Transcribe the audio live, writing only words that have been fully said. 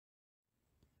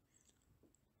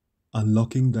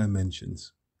Unlocking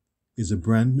Dimensions is a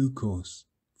brand new course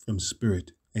from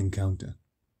Spirit Encounter.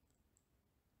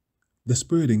 The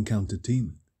Spirit Encounter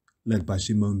team, led by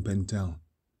Simone Pentel,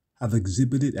 have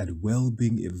exhibited at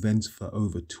well-being events for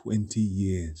over 20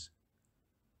 years.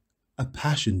 A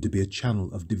passion to be a channel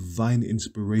of divine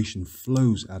inspiration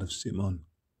flows out of Simone.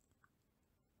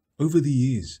 Over the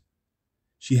years,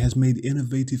 she has made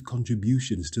innovative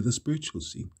contributions to the spiritual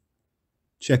scene.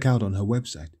 Check out on her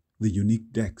website the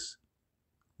unique decks,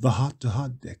 the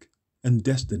Heart-to-Heart deck and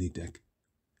Destiny deck,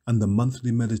 and the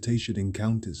monthly meditation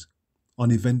encounters on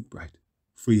Eventbrite,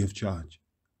 free of charge.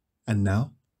 And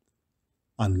now,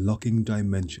 Unlocking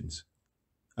Dimensions,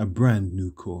 a brand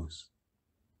new course.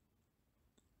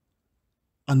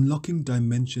 Unlocking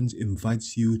Dimensions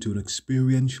invites you to an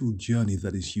experiential journey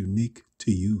that is unique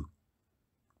to you,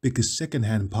 because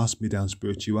secondhand pass-me-down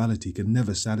spirituality can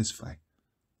never satisfy.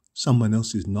 Someone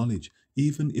else's knowledge,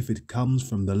 even if it comes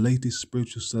from the latest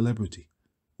spiritual celebrity,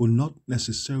 will not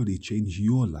necessarily change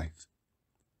your life.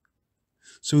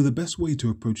 So the best way to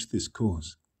approach this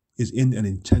course is in an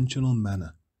intentional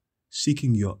manner,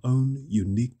 seeking your own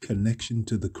unique connection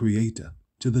to the Creator,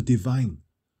 to the Divine,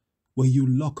 where you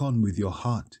lock on with your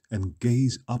heart and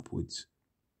gaze upwards.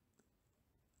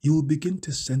 You will begin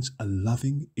to sense a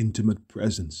loving, intimate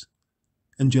presence,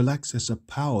 and you'll access a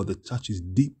power that touches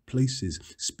deep places,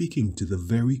 speaking to the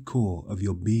very core of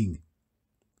your being.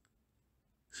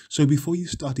 So before you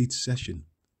start each session,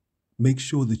 make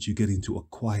sure that you get into a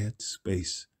quiet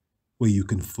space where you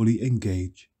can fully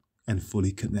engage and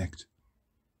fully connect.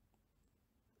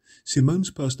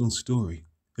 Simone's personal story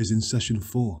is in session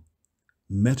 4,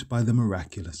 Met by the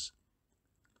Miraculous.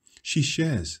 She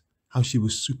shares how she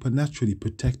was supernaturally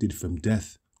protected from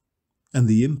death and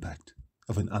the impact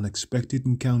of an unexpected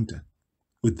encounter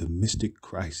with the mystic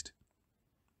Christ.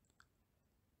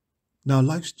 Now,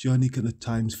 life's journey can at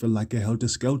times feel like a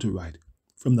helter-skelter ride,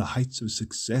 from the heights of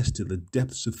success to the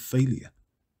depths of failure,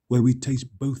 where we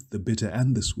taste both the bitter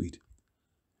and the sweet.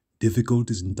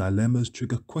 Difficulties and dilemmas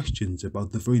trigger questions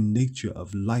about the very nature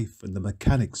of life and the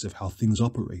mechanics of how things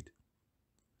operate.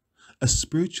 A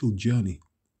spiritual journey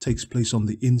takes place on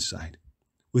the inside,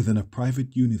 within a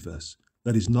private universe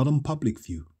that is not on public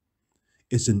view.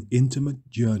 It's an intimate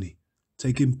journey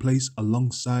taking place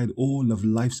alongside all of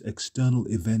life's external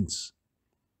events.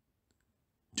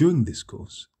 During this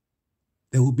course,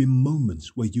 there will be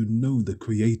moments where you know the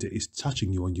Creator is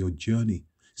touching you on your journey,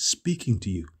 speaking to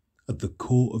you at the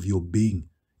core of your being,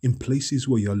 in places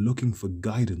where you're looking for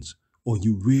guidance or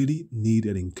you really need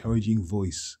an encouraging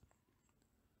voice.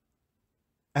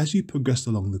 As you progress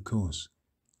along the course,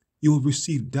 you will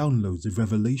receive downloads of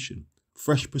revelation,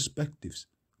 fresh perspectives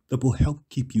that will help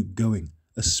keep you going,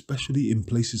 especially in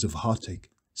places of heartache,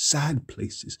 sad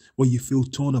places where you feel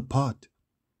torn apart.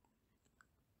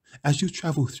 As you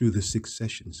travel through the 6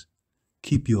 sessions,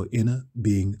 keep your inner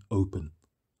being open.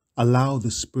 Allow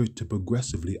the Spirit to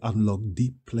progressively unlock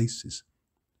deep places.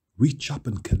 Reach up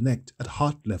and connect at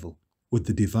heart level with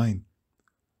the Divine.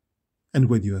 And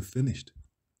when you have finished,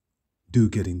 do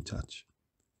get in touch.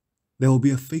 There will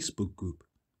be a Facebook group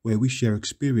where we share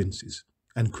experiences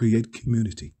and create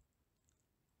community.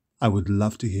 I would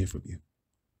love to hear from you.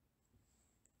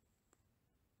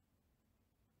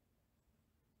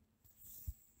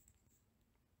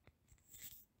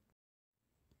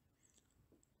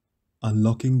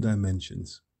 Unlocking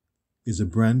Dimensions is a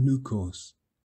brand new course